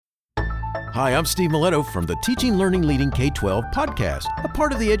Hi, I'm Steve Miletto from the Teaching, Learning, Leading K-12 podcast, a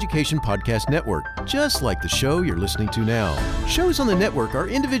part of the Education Podcast Network, just like the show you're listening to now. Shows on the network are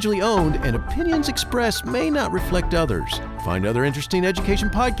individually owned, and opinions expressed may not reflect others. Find other interesting education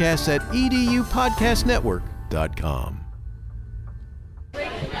podcasts at edupodcastnetwork.com.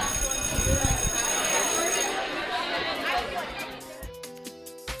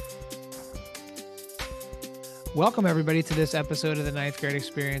 Welcome, everybody, to this episode of the Ninth Grade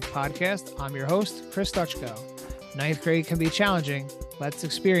Experience podcast. I'm your host, Chris Dutchko. Ninth grade can be challenging. Let's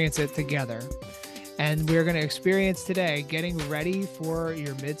experience it together. And we're going to experience today getting ready for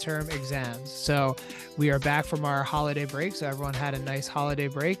your midterm exams. So we are back from our holiday break. So everyone had a nice holiday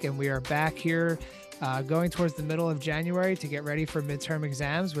break, and we are back here going towards the middle of January to get ready for midterm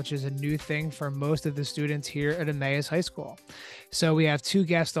exams, which is a new thing for most of the students here at Emmaus High School. So we have two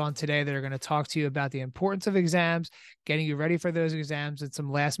guests on today that are going to talk to you about the importance of exams, getting you ready for those exams, and some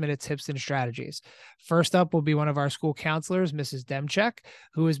last minute tips and strategies. First up will be one of our school counselors, Mrs. Demchek,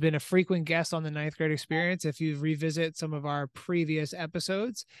 who has been a frequent guest on the Ninth Grade Experience. If you revisit some of our previous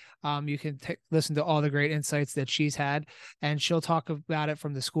episodes, you can listen to all the great insights that she's had, and she'll talk about it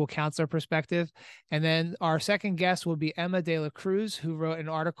from the school counselor perspective. And then our second guest will be Emma De La Cruz, who wrote an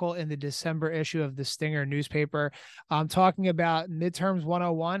article in the December issue of the Stinger newspaper talking about Midterms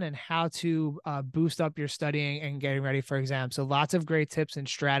 101 and how to boost up your studying and getting ready for exams. So lots of great tips and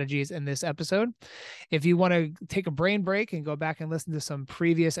strategies in this episode. If you want to take a brain break and go back and listen to some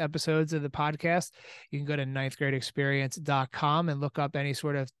previous episodes of the podcast, you can go to ninthgradeexperience.com and look up any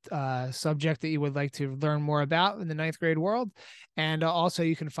sort of subject that you would like to learn more about in the ninth grade world. And also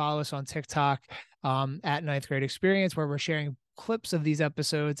you can follow us on TikTok at Ninth Grade Experience, where we're sharing clips of these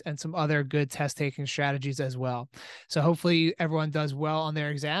episodes and some other good test taking strategies as well. So hopefully everyone does well on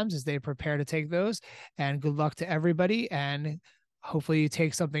their exams as they prepare to take those, and good luck to everybody. And hopefully you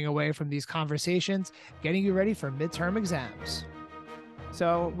take something away from these conversations, getting you ready for midterm exams.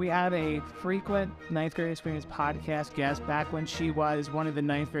 So we have a frequent Ninth Grade Experience podcast guest. Back when she was one of the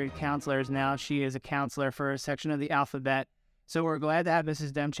ninth grade counselors, now she is a counselor for a section of the alphabet. So we're glad to have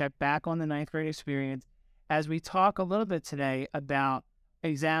Mrs. Demchek back on the Ninth Grade Experience as we talk a little bit today about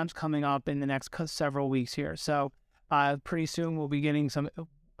exams coming up in the next several weeks here. So pretty soon we'll be getting some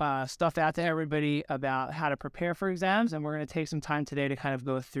stuff out to everybody about how to prepare for exams, and we're going to take some time today to kind of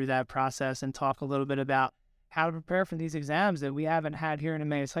go through that process and talk a little bit about how to prepare for these exams that we haven't had here in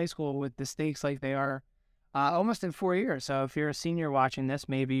Emmaus High School with the stakes like they are almost in 4 years. So if you're a senior watching this,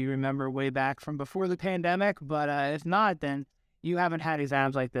 maybe you remember way back from before the pandemic, but if not, then you haven't had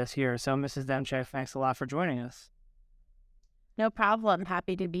exams like this here. So Mrs. Demchek, thanks a lot for joining us. No problem.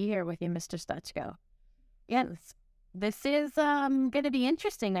 Happy to be here with you, Mr. Stuchko. Yes, this is going to be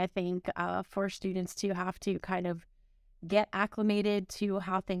interesting, I think, for students to have to kind of get acclimated to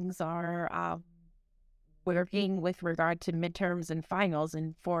how things are working with regard to midterms and finals.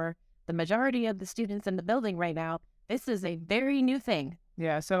 And for the majority of the students in the building right now, this is a very new thing.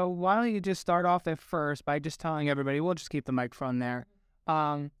 Yeah, so why don't you just start off at first by just telling everybody, we'll just keep the microphone there.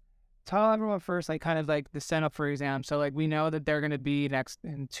 Tell everyone first, like kind of like the setup for exams. So like we know that they're going to be next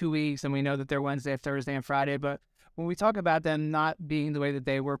in 2 weeks, and we know that they're Wednesday, Thursday, and Friday. But when we talk about them not being the way that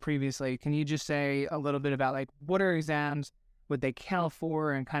they were previously, can you just say a little bit about like what are exams, what they count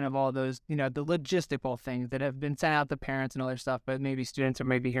for, and kind of all those, the logistical things that have been sent out to parents and other stuff, but maybe students are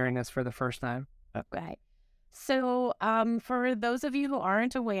maybe hearing this for the first time. Okay. So for those of you who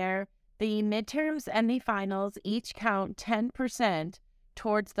aren't aware, the midterms and the finals each count 10%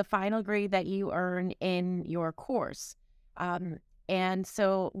 towards the final grade that you earn in your course. And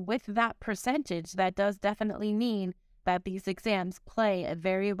so with that percentage, that does definitely mean that these exams play a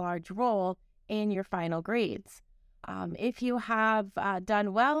very large role in your final grades. If you have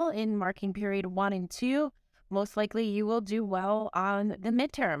done well in marking period 1 and 2, most likely you will do well on the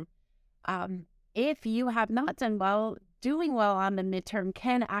midterm. If you have not done well, doing well on the midterm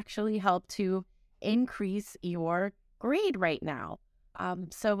can actually help to increase your grade right now.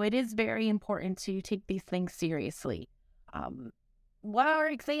 So it is very important to take these things seriously. What are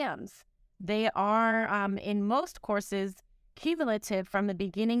exams? They are, in most courses, cumulative from the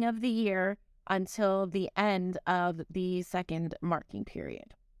beginning of the year until the end of the second marking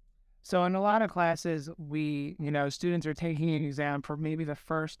period. So in a lot of classes, students are taking an exam for maybe the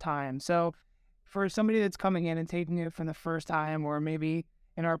first time. So for somebody that's coming in and taking it for the first time, or maybe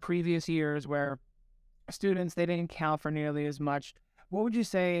in our previous years where students, they didn't count for nearly as much, what would you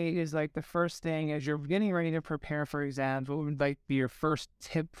say is like the first thing as you're getting ready to prepare for exams? What would like be your first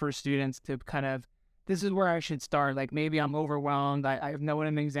tip for students to kind of, this is where I should start? Like maybe I'm overwhelmed. I know what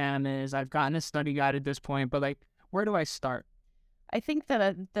an exam is. I've gotten a study guide at this point, but like, where do I start? I think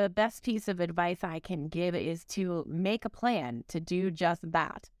the best piece of advice I can give is to make a plan to do just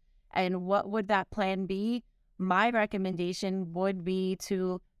that. And what would that plan be? My recommendation would be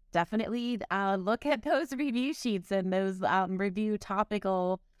to definitely look at those review sheets and those review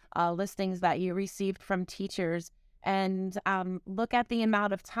topical listings that you received from teachers, and look at the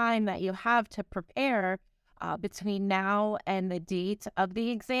amount of time that you have to prepare between now and the date of the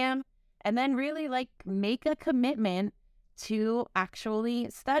exam, and then really make a commitment to actually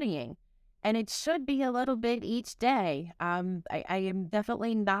studying. And it should be a little bit each day. I am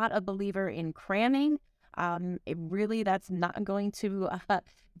definitely not a believer in cramming. That's not going to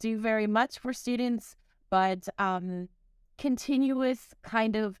do very much for students, but continuous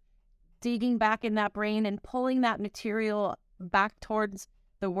kind of digging back in that brain and pulling that material back towards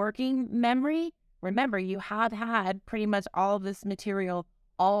the working memory. Remember, you have had pretty much all of this material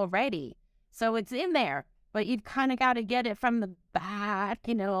already. So it's in there, but you've kind of got to get it from the back,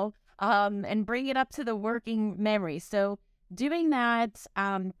 and bring it up to the working memory. So doing that,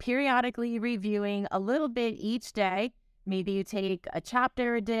 periodically reviewing a little bit each day. Maybe you take a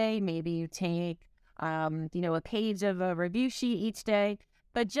chapter a day, maybe you take, a page of a review sheet each day,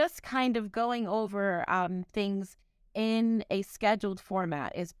 but just kind of going over things in a scheduled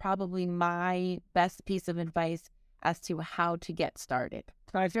format is probably my best piece of advice as to how to get started.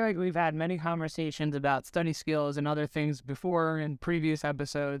 I feel like we've had many conversations about study skills and other things before in previous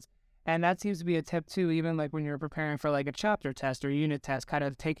episodes. And that seems to be a tip too, even like when you're preparing for like a chapter test or unit test, kind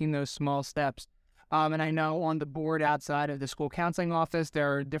of taking those small steps. And I know on the board outside of the school counseling office,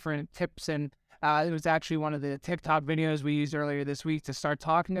 there are different tips. And it was actually one of the TikTok videos we used earlier this week to start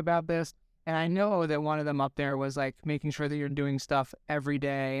talking about this. And I know that one of them up there was like making sure that you're doing stuff every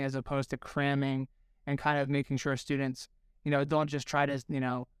day as opposed to cramming, and kind of making sure students, don't just try to,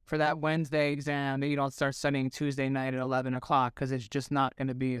 for that Wednesday exam, that you don't start studying Tuesday night at 11 o'clock, because it's just not going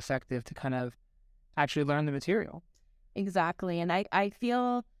to be effective to kind of actually learn the material. Exactly. And I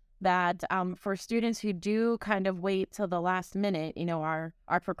feel that for students who do kind of wait till the last minute, our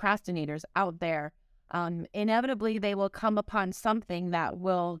procrastinators out there, inevitably they will come upon something that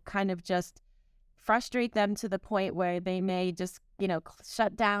will kind of just frustrate them to the point where they may just,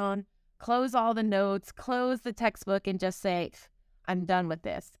 shut down, close all the notes, close the textbook, and just say, I'm done with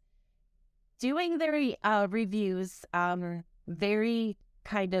this. Doing their reviews very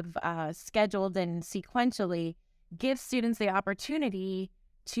kind of scheduled and sequentially gives students the opportunity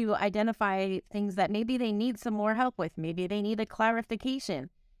to identify things that maybe they need some more help with. Maybe they need a clarification.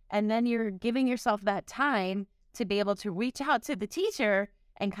 And then you're giving yourself that time to be able to reach out to the teacher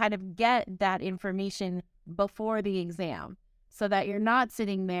and kind of get that information before the exam, so that you're not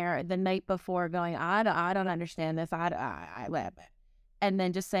sitting there the night before going, I don't understand this, and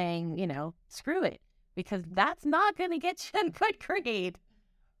then just saying, screw it, because that's not going to get you a good grade.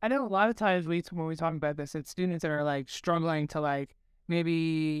 I know a lot of times when we talk about this, it's students that are like struggling to like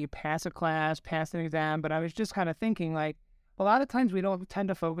maybe pass a class, pass an exam, but I was just kind of thinking like, a lot of times we don't tend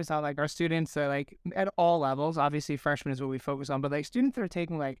to focus on like our students that like at all levels. Obviously freshmen is what we focus on, but like students that are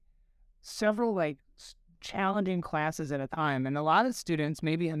taking like several like challenging classes at a time. And a lot of students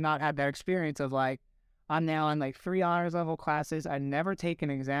maybe have not had that experience of like, I'm now in like 3 honors level classes. I've never taken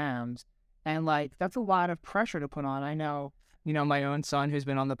exams. And like, that's a lot of pressure to put on. I know, my own son who's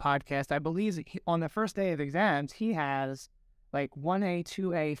been on the podcast, I believe on the first day of exams, he has like 1A,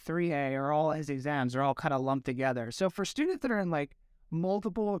 2A, 3A are all his exams. They're all kind of lumped together. So for students that are in like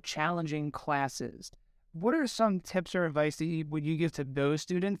multiple challenging classes, what are some tips or advice that would you give to those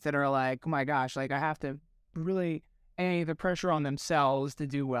students that are like, oh my gosh, like I have to really, A, the pressure on themselves to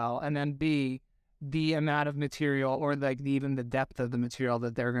do well, and then B, the amount of material or like even the depth of the material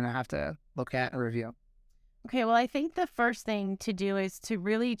that they're going to have to look at and review? Okay, well, I think the first thing to do is to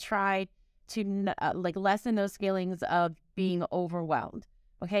really try to lessen those feelings of being overwhelmed.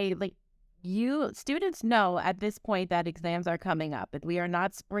 Okay, like students know at this point that exams are coming up, and we are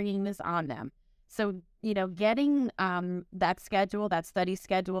not springing this on them. So, getting that schedule, that study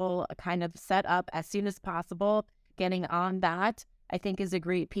schedule kind of set up as soon as possible, getting on that, I think is a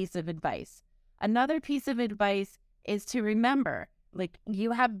great piece of advice. Another piece of advice is to remember, like,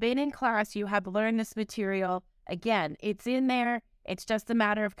 you have been in class, you have learned this material. Again, it's in there. It's just a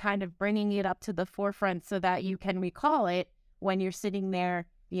matter of kind of bringing it up to the forefront so that you can recall it when you're sitting there,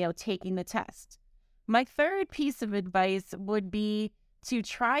 taking the test. My third piece of advice would be to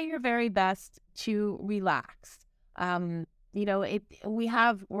try your very best to relax. We're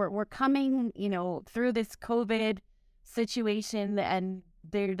coming, through this COVID situation, and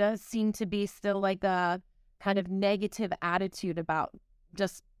there does seem to be still like a kind of negative attitude about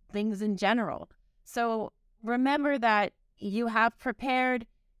just things in general. So remember that you have prepared,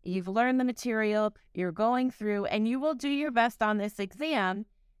 you've learned the material, you're going through, and you will do your best on this exam,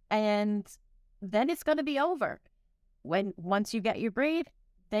 and then it's going to be over. Once you get your grade,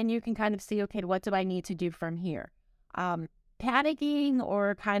 then you can kind of see, okay, what do I need to do from here? Panicking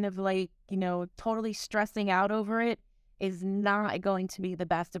or kind of like, totally stressing out over it is not going to be the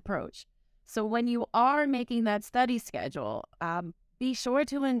best approach. So when you are making that study schedule, be sure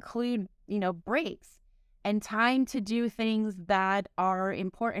to include, breaks and time to do things that are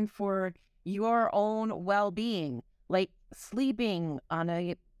important for your own well-being, like sleeping on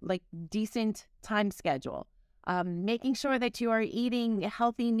a decent time schedule, making sure that you are eating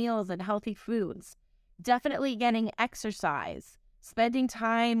healthy meals and healthy foods, definitely getting exercise, spending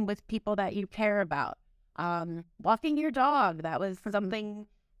time with people that you care about, walking your dog. That was something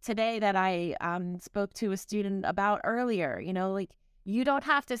today that I spoke to a student about earlier. You don't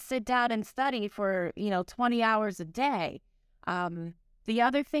have to sit down and study for 20 hours a day. The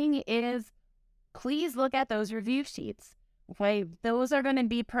other thing is, please look at those review sheets. Okay, those are going to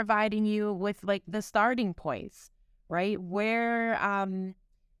be providing you with the starting points, right? Where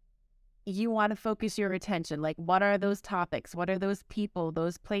you want to focus your attention. What are those topics? What are those people,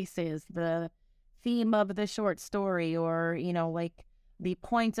 those places, the theme of the short story, or, the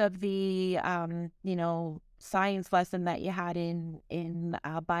point of the, science lesson that you had in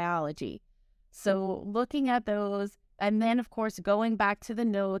biology. So looking at those, and then, of course, going back to the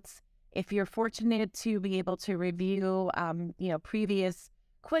notes. If you're fortunate to be able to review, previous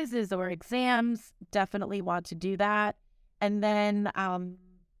quizzes or exams, definitely want to do that. And then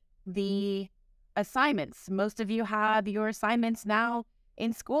the assignments. Most of you have your assignments now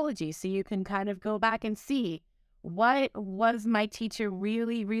in Schoology, so you can kind of go back and see what was my teacher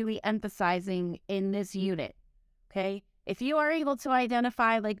really, really emphasizing in this unit. Okay? If you are able to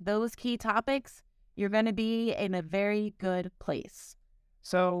identify those key topics, you're going to be in a very good place.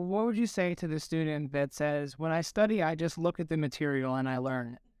 So what would you say to the student that says, when I study, I just look at the material and I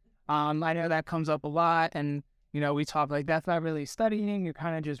learn it? I know that comes up a lot, and, we talk that's not really studying, you're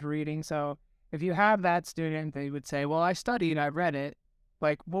kind of just reading. So if you have that student, they would say, well, I studied, I read it.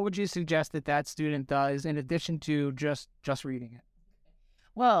 What would you suggest that student does in addition to just reading it?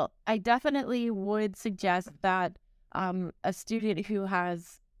 Well, I definitely would suggest that a student who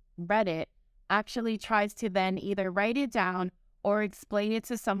has read it actually tries to then either write it down or explain it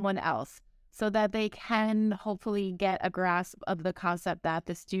to someone else, so that they can hopefully get a grasp of the concept that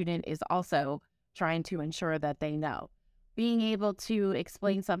the student is also trying to ensure that they know. Being able to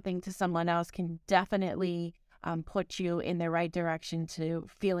explain something to someone else can definitely put you in the right direction to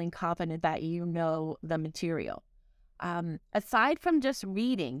feeling confident that you know the material. Aside from just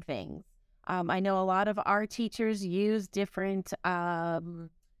reading things, I know a lot of our teachers use different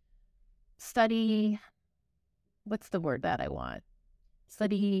study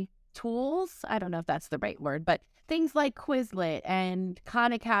tools. I don't know if that's the right word, but things like Quizlet and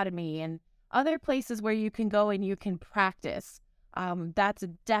Khan Academy and other places where you can go and you can practice. That's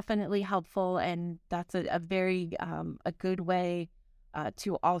definitely helpful, and that's a very a good way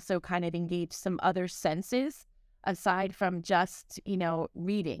to also kind of engage some other senses aside from just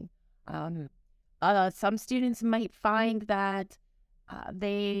reading. Some students might find that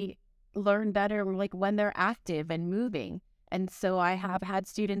they learn better when they're active and moving. And so I have had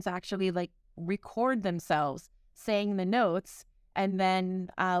students actually record themselves saying the notes and then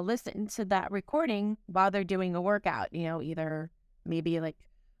listen to that recording while they're doing a workout, either maybe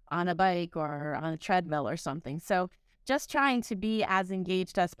on a bike or on a treadmill or something. So just trying to be as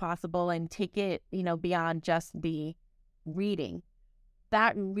engaged as possible and take it, beyond just the reading.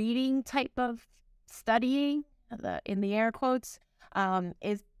 That reading type of studying, in the air quotes,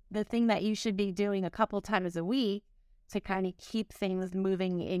 is the thing that you should be doing a couple times a week to kind of keep things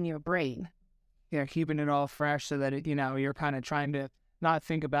moving in your brain. Yeah, keeping it all fresh so that you're kind of trying to not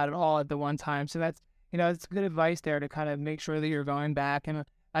think about it all at the one time. So that's, it's good advice there to kind of make sure that you're going back. And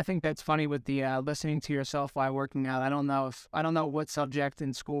I think that's funny with the listening to yourself while working out. I don't know what subject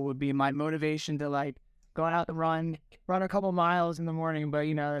in school would be my motivation to go out and run a couple miles in the morning, but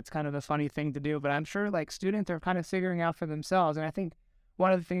it's kind of a funny thing to do. But I'm sure students are kind of figuring out for themselves. And I think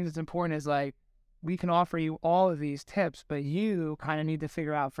one of the things that's important is we can offer you all of these tips, but you kind of need to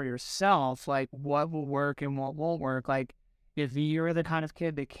figure out for yourself what will work and what won't work. If you're the kind of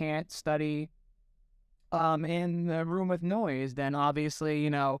kid that can't study in the room with noise, then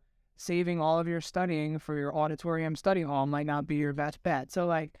obviously saving all of your studying for your auditorium study hall might not be your best bet.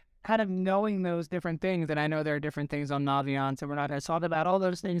 So kind of knowing those different things, and I know there are different things on Naviance, so we're not going to talk about all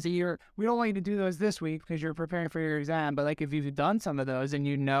those things we don't want you to do those this week because you're preparing for your exam, but if you've done some of those and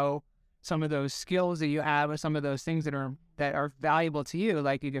some of those skills that you have or some of those things that are valuable to you.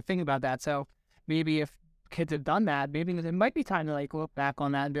 Like you can think about that. So maybe if kids have done that, maybe it might be time to like look back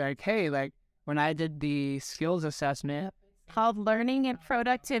on that and be like, hey, like when I did the skills assessment, called Learning and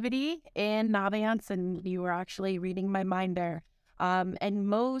Productivity in Naviance, and you were actually reading my mind there. And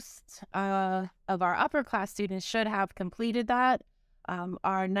most of our upper class students should have completed that.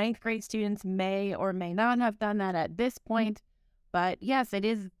 Our ninth grade students may or may not have done that at this point. But yes, it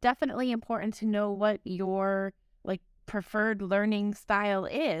is definitely important to know what your like preferred learning style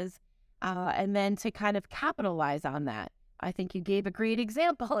is, and then to kind of capitalize on that. I think you gave a great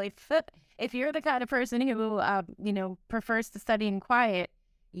example. If you're the kind of person who prefers to study in quiet,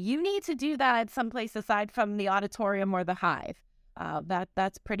 you need to do that someplace aside from the auditorium or the hive.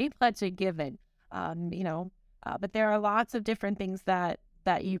 That's pretty much a given. But there are lots of different things that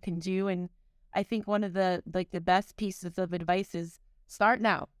you can do, and I think one of the best pieces of advice is start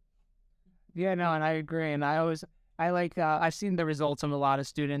now. Yeah, no, and I agree. And I've seen the results of a lot of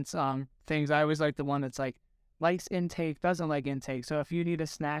students. Things I always like the one that's like likes intake, doesn't like intake. So if you need a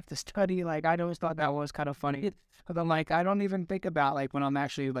snack to study, like I always thought that was kind of funny. But I'm like, I don't even think about like when I'm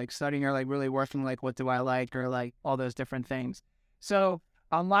actually like studying or like really working, like what do I like or like all those different things. So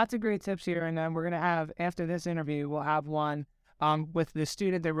lots of great tips here. And then we're going to have, after this interview, we'll have one with the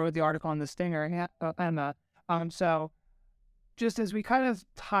student that wrote the article on the Stinger, Emma. So just as we kind of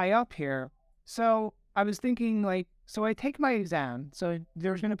tie up here, so I was thinking like, so I take my exam. So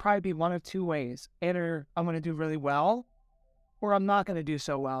there's going to probably be one of two ways. Either I'm going to do really well or I'm not going to do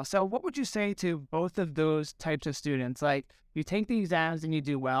so well. So what would you say to both of those types of students? Like you take the exams and you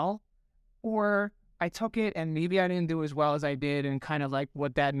do well, or I took it and maybe I didn't do as well as I did, and kind of like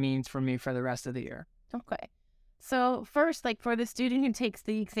what that means for me for the rest of the year. Okay. So first, like for the student who takes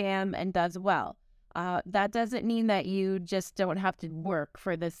the exam and does well, that doesn't mean that you just don't have to work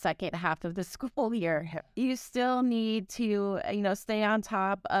for the second half of the school year. You still need to, stay on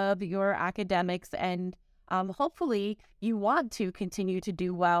top of your academics, and hopefully you want to continue to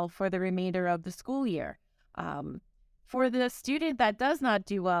do well for the remainder of the school year. For the student that does not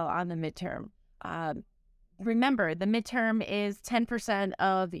do well on the midterm, remember the midterm is 10%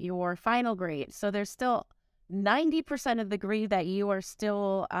 of your final grade. So there's still 90% of the grade that you are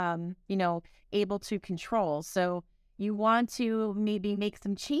still, able to control. So you want to maybe make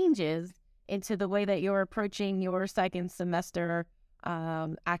some changes into the way that you're approaching your second semester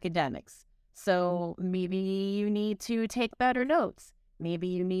academics. So maybe you need to take better notes. Maybe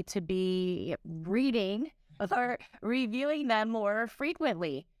you need to be reading or reviewing them more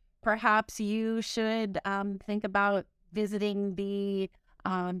frequently. Perhaps you should think about visiting the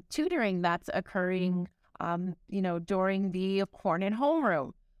tutoring that's occurring during the morning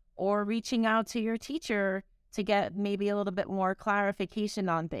homeroom, or reaching out to your teacher to get maybe a little bit more clarification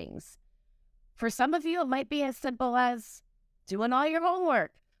on things. For some of you, it might be as simple as doing all your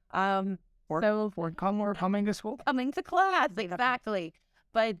homework. Or coming to school. Coming to class, exactly.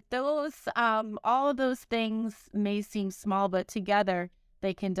 But those, all of those things may seem small, but together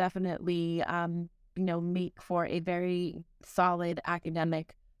they can definitely, make for a very solid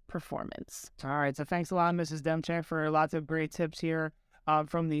academic performance. All right. So thanks a lot, Mrs. Demchek, for lots of great tips here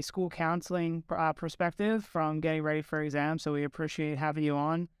from the school counseling perspective, from getting ready for exams. So we appreciate having you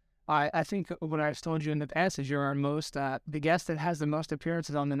on. I think what I've told you in the past is you're our the guest that has the most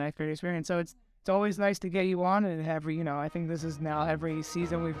appearances on the ninth grade experience. So it's always nice to get you on, and I think this is now every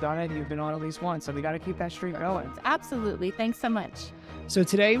season we've done it, you've been on at least once. So we got to keep that streak going. Absolutely. Thanks so much. So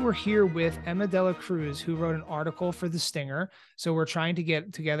today we're here with Emma Dela Cruz, who wrote an article for the Stinger. So we're trying to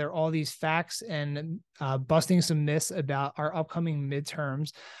get together all these facts and busting some myths about our upcoming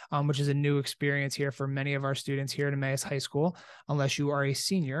midterms, which is a new experience here for many of our students here at Emmaus High School. Unless you are a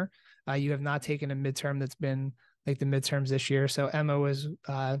senior, you have not taken a midterm that's been like the midterms this year. So Emma was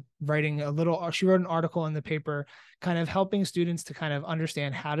she wrote an article in the paper kind of helping students to kind of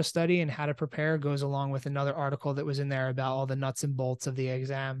understand how to study and how to prepare, goes along with another article that was in there about all the nuts and bolts of the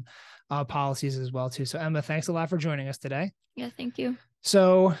exam policies as well too. So Emma, thanks a lot for joining us today. Yeah, thank you.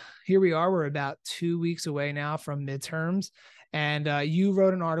 So here we are, we're about 2 weeks away now from midterms. And you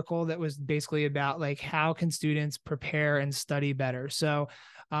wrote an article that was basically about like, how can students prepare and study better? So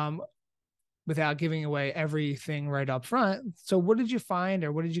without giving away everything right up front. So what did you find,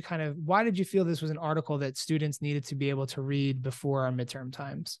 or why did you feel this was an article that students needed to be able to read before our midterm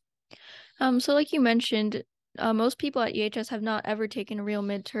times? So like you mentioned, most people at EHS have not ever taken a real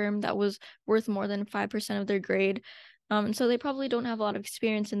midterm that was worth more than 5% of their grade. So they probably don't have a lot of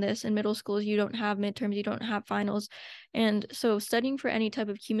experience in this. In middle schools, you don't have midterms, you don't have finals. And so studying for any type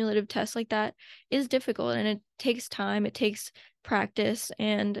of cumulative test like that is difficult, and it takes time, it takes practice.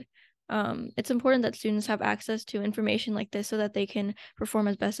 And it's important that students have access to information like this so that they can perform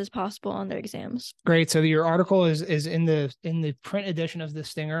as best as possible on their exams. Great. So your article is in the print edition of the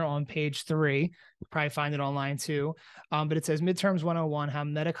Stinger on page 3. You'll probably find it online too. But it says Midterms 101, how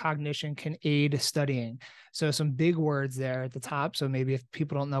metacognition can aid studying. So some big words there at the top. So maybe if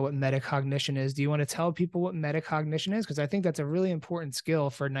people don't know what metacognition is, do you want to tell people what metacognition is? Because I think that's a really important skill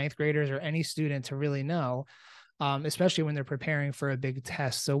for ninth graders or any student to really know. Especially when they're preparing for a big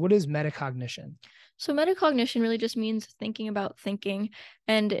test. So what is metacognition? So metacognition really just means thinking about thinking,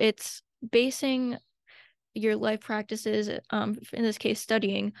 and it's basing your life practices, in this case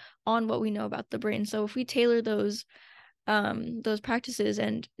studying, on what we know about the brain. So if we tailor those practices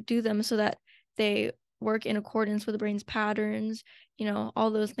and do them so that they work in accordance with the brain's patterns, all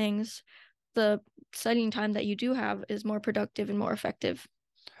those things, the studying time that you do have is more productive and more effective.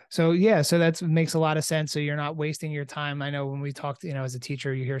 So yeah, so that makes a lot of sense. So you're not wasting your time. I know when we talked, as a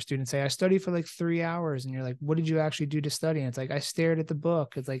teacher, you hear students say, I study for like 3 hours. And you're like, what did you actually do to study? And it's like, I stared at the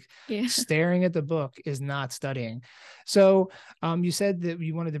book. It's like staring at the book is not studying. So you said that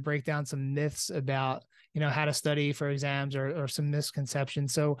you wanted to break down some myths about, how to study for exams or some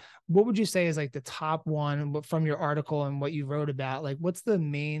misconceptions. So what would you say is like the top one from your article and what you wrote about? Like, what's the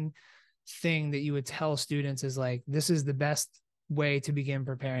main thing that you would tell students is like, this is the best way to begin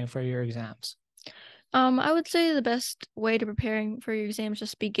preparing for your exams? I would say the best way to preparing for your exams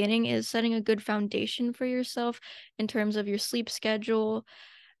just beginning is setting a good foundation for yourself in terms of your sleep schedule,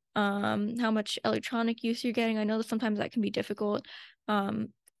 how much electronic use you're getting. I know that sometimes that can be difficult.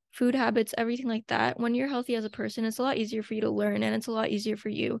 Food habits, everything like that. When you're healthy as a person, it's a lot easier for you to learn, and it's a lot easier for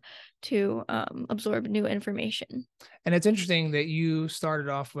you to absorb new information. And it's interesting that you started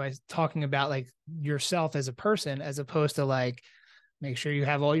off by talking about like yourself as a person, as opposed to like, make sure you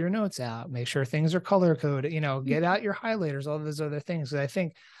have all your notes out, make sure things are color coded, get out your highlighters, all those other things. I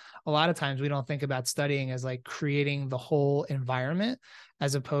think a lot of times we don't think about studying as like creating the whole environment,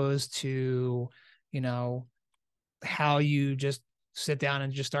 as opposed to, how you just sit down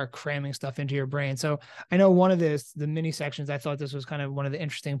and just start cramming stuff into your brain. So I know one of the mini sections, I thought this was kind of one of the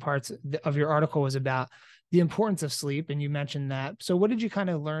interesting parts of your article was about the importance of sleep. And you mentioned that. So what did you kind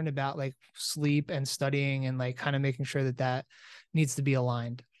of learn about like sleep and studying and like kind of making sure that needs to be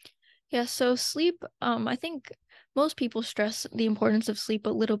aligned? Yeah, so sleep, I think most people stress the importance of sleep,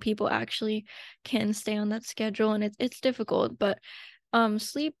 but little people actually can stay on that schedule, and it's difficult. But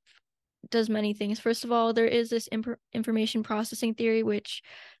sleep does many things. First of all, there is this information processing theory, which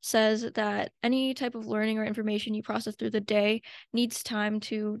says that any type of learning or information you process through the day needs time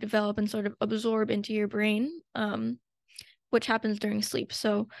to develop and sort of absorb into your brain, which happens during sleep.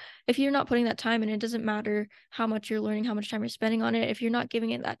 So if you're not putting that time in, it doesn't matter how much you're learning, how much time you're spending on it. If you're not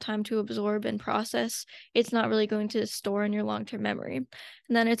giving it that time to absorb and process, it's not really going to store in your long-term memory. And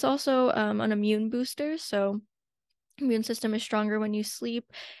then it's also an immune booster. So immune system is stronger when you sleep.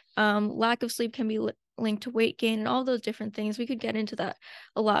 Lack of sleep can be linked to weight gain and all those different things. We could get into that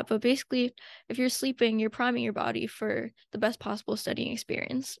a lot, but basically if you're sleeping, you're priming your body for the best possible studying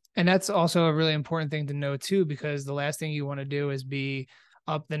experience. And that's also a really important thing to know too, because the last thing you want to do is be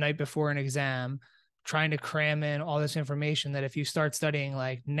up the night before an exam trying to cram in all this information that if you start studying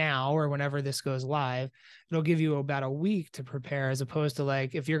like now or whenever this goes live, it'll give you about a week to prepare, as opposed to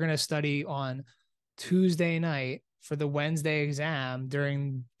like if you're going to study on Tuesday night for the Wednesday exam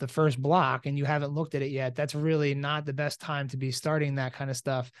during the first block and you haven't looked at it yet, that's really not the best time to be starting that kind of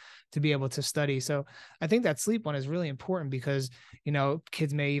stuff to be able to study. So I think that sleep one is really important because,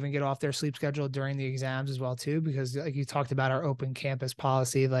 kids may even get off their sleep schedule during the exams as well too, because like you talked about our open campus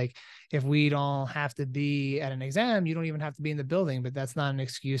policy, like if we don't have to be at an exam, you don't even have to be in the building, but that's not an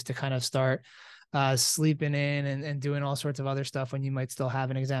excuse to kind of start sleeping in and doing all sorts of other stuff when you might still have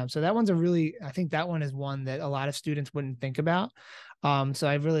an exam. So that one's I think that one is one that a lot of students wouldn't think about. So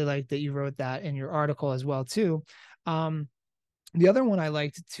I really like that you wrote that in your article as well too. The other one I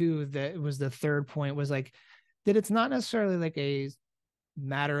liked too, that was the third point, was like that it's not necessarily like a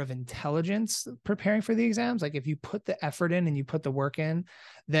matter of intelligence preparing for the exams. Like if you put the effort in and you put the work in,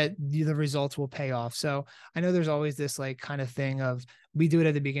 that the results will pay off. So I know there's always this like kind of thing of, we do it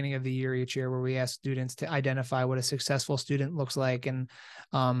at the beginning of the year each year where we ask students to identify what a successful student looks like. And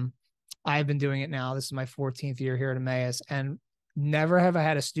I've been doing it now. This is my 14th year here at Emmaus, and never have I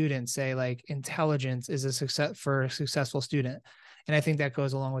had a student say like intelligence is a success for a successful student. And I think that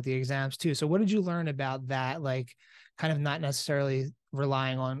goes along with the exams too. So what did you learn about that? Like kind of not necessarily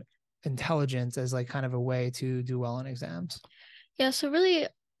relying on intelligence as like kind of a way to do well in exams? Yeah, so really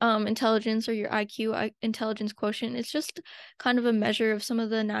intelligence or your IQ, intelligence quotient. It's just kind of a measure of some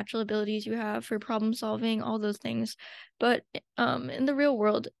of the natural abilities you have for problem solving, all those things. But in the real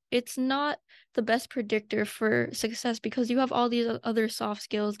world, it's not the best predictor for success because you have all these other soft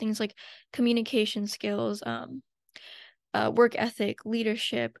skills, things like communication skills, work ethic,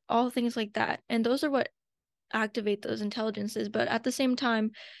 leadership, all things like that. And those are what activate those intelligences. But at the same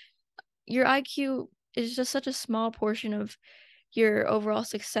time, your IQ is just such a small portion of your overall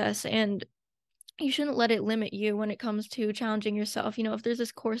success, and you shouldn't let it limit you when it comes to challenging yourself. If there's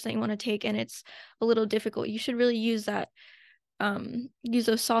this course that you want to take and it's a little difficult, you should really use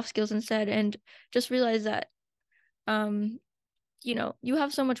those soft skills instead, and just realize that you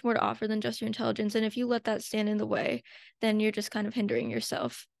have so much more to offer than just your intelligence, and if you let that stand in the way, then you're just kind of hindering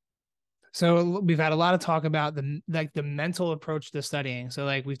yourself. So we've had a lot of talk about the mental approach to studying. So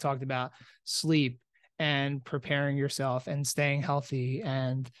like we've talked about sleep and preparing yourself and staying healthy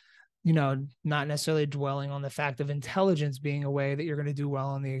and, not necessarily dwelling on the fact of intelligence being a way that you're going to do well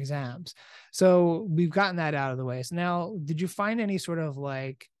on the exams. So we've gotten that out of the way. So now, did you find any sort of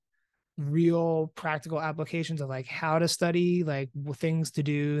like real practical applications of like how to study, like things to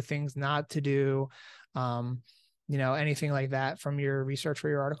do, things not to do, anything like that from your research for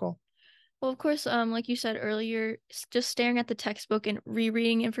your article? Well, of course, like you said earlier, just staring at the textbook and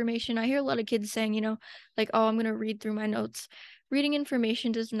rereading information. I hear a lot of kids saying, like, oh, I'm going to read through my notes. Reading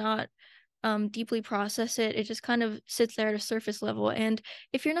information does not deeply process it. It just kind of sits there at a surface level. And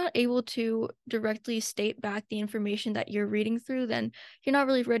if you're not able to directly state back the information that you're reading through, then you're not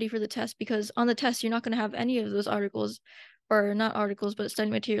really ready for the test, because on the test, you're not going to have any of those articles, or not articles, but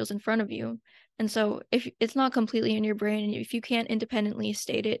study materials in front of you. And so if it's not completely in your brain and if you can't independently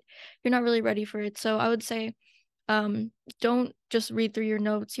state it, you're not really ready for it. So I would say, don't just read through your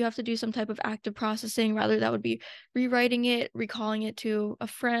notes. You have to do some type of active processing. Rather, that would be rewriting it, recalling it to a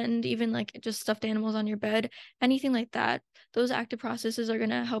friend, even like just stuffed animals on your bed, anything like that. Those active processes are going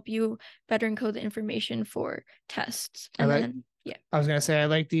to help you better encode the information for tests. And then, yeah. I was going to say, I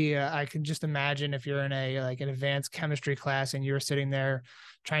like I could just imagine if you're in an advanced chemistry class and you're sitting there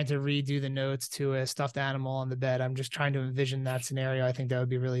trying to redo the notes to a stuffed animal on the bed. I'm just trying to envision that scenario. I think that would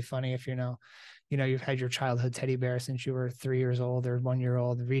be really funny if, you've had your childhood teddy bear since you were 3 years old or 1 year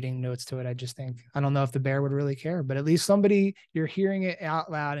old, reading notes to it. I don't know if the bear would really care, but at least you're hearing it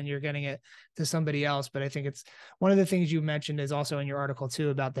out loud and you're getting it to somebody else. But I think it's one of the things you mentioned is also in your article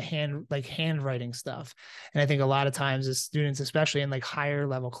too, about the handwriting stuff. And I think a lot of times as students, especially in like higher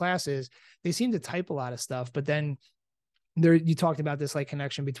level classes, they seem to type a lot of stuff, but then you talked about this like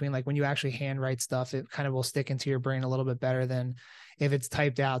connection between like when you actually handwrite stuff, it kind of will stick into your brain a little bit better than if it's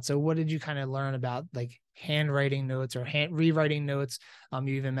typed out. So what did you kind of learn about like handwriting notes or rewriting notes?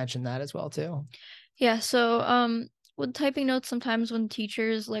 You even mentioned that as well too. Yeah. So, with typing notes, sometimes when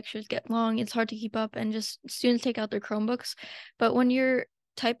teachers' lectures get long, it's hard to keep up and just students take out their Chromebooks. But when you're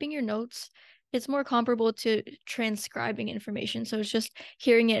typing your notes, it's more comparable to transcribing information. So it's just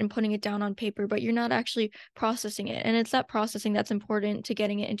hearing it and putting it down on paper, but you're not actually processing it. And it's that processing that's important to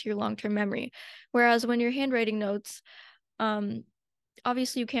getting it into your long-term memory. Whereas when you're handwriting notes,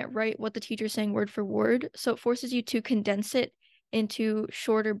 obviously you can't write what the teacher's saying word for word. So it forces you to condense it into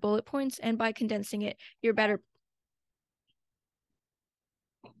shorter bullet points. And by condensing it,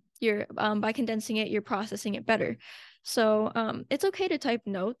 by condensing it, you're processing it better. So it's okay to type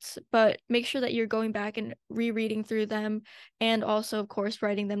notes, but make sure that you're going back and rereading through them, and also, of course,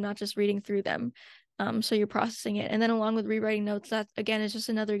 writing them, not just reading through them. So you're processing it. And then along with rewriting notes, that again is just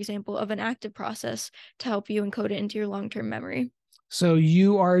another example of an active process to help you encode it into your long-term memory. So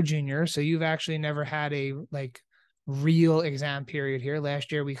you are a junior, so you've actually never had a like real exam period here.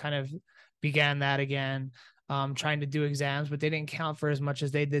 Last year we kind of began that again. Trying to do exams, but they didn't count for as much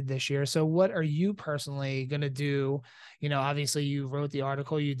as they did this year. So what are you personally going to do? Obviously you wrote the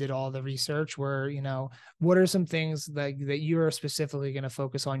article, you did all the research what are some things that you're specifically going to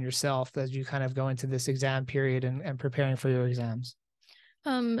focus on yourself as you kind of go into this exam period and preparing for your exams?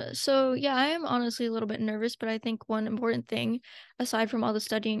 So yeah, I am honestly a little bit nervous, but I think one important thing aside from all the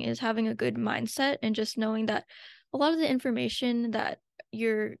studying is having a good mindset and just knowing that a lot of the information that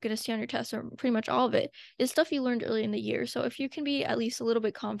you're going to see on your test, or pretty much all of it, is stuff you learned early in the year. So if you can be at least a little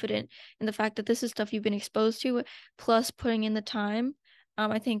bit confident in the fact that this is stuff you've been exposed to, plus putting in the time,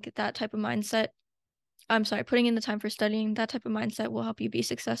 I think that type of mindset, putting in the time for studying, that type of mindset will help you be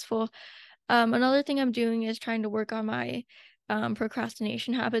successful. Another thing I'm doing is trying to work on my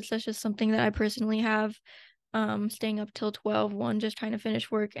procrastination habits. That's just something that I personally have, staying up till 12, just trying to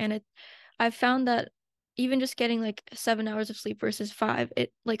finish work. And I've found that even just getting like 7 hours of sleep versus 5,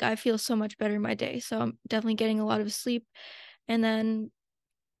 I feel so much better in my day. So I'm definitely getting a lot of sleep. And then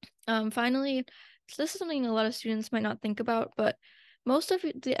Finally, so this is something a lot of students might not think about, but most of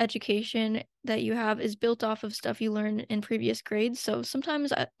the education that you have is built off of stuff you learn in previous grades. So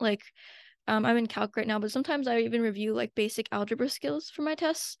sometimes I'm in calc right now, but sometimes I even review like basic algebra skills for my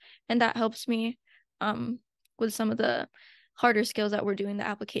tests, and that helps me with some of the harder skills that we're doing, the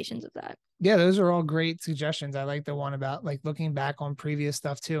applications of that. Yeah, those are all great suggestions. I like the one about like looking back on previous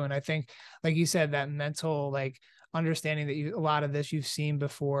stuff too. And I think, like you said, that mental like understanding that a lot of this you've seen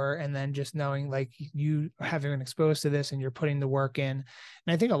before, and then just knowing like you having been exposed to this and you're putting the work in.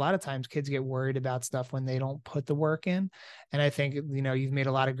 And I think a lot of times kids get worried about stuff when they don't put the work in. And I think, you've made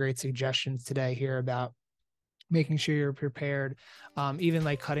a lot of great suggestions today here about making sure you're prepared, even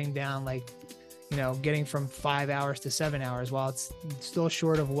like cutting down like getting from 5 hours to 7 hours. While it's still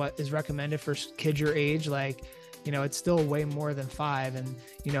short of what is recommended for kids your age, like, it's still way more than 5. And,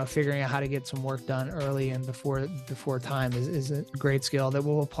 figuring out how to get some work done early and before time is a great skill that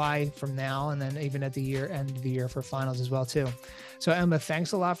will apply from now. And then even at the end of the year for finals as well, too. So Emma,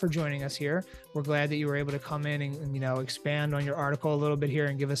 thanks a lot for joining us here. We're glad that you were able to come in and expand on your article a little bit here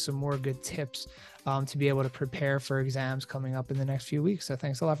and give us some more good tips to be able to prepare for exams coming up in the next few weeks. So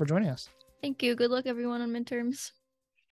thanks a lot for joining us. Thank you. Good luck, everyone, on midterms.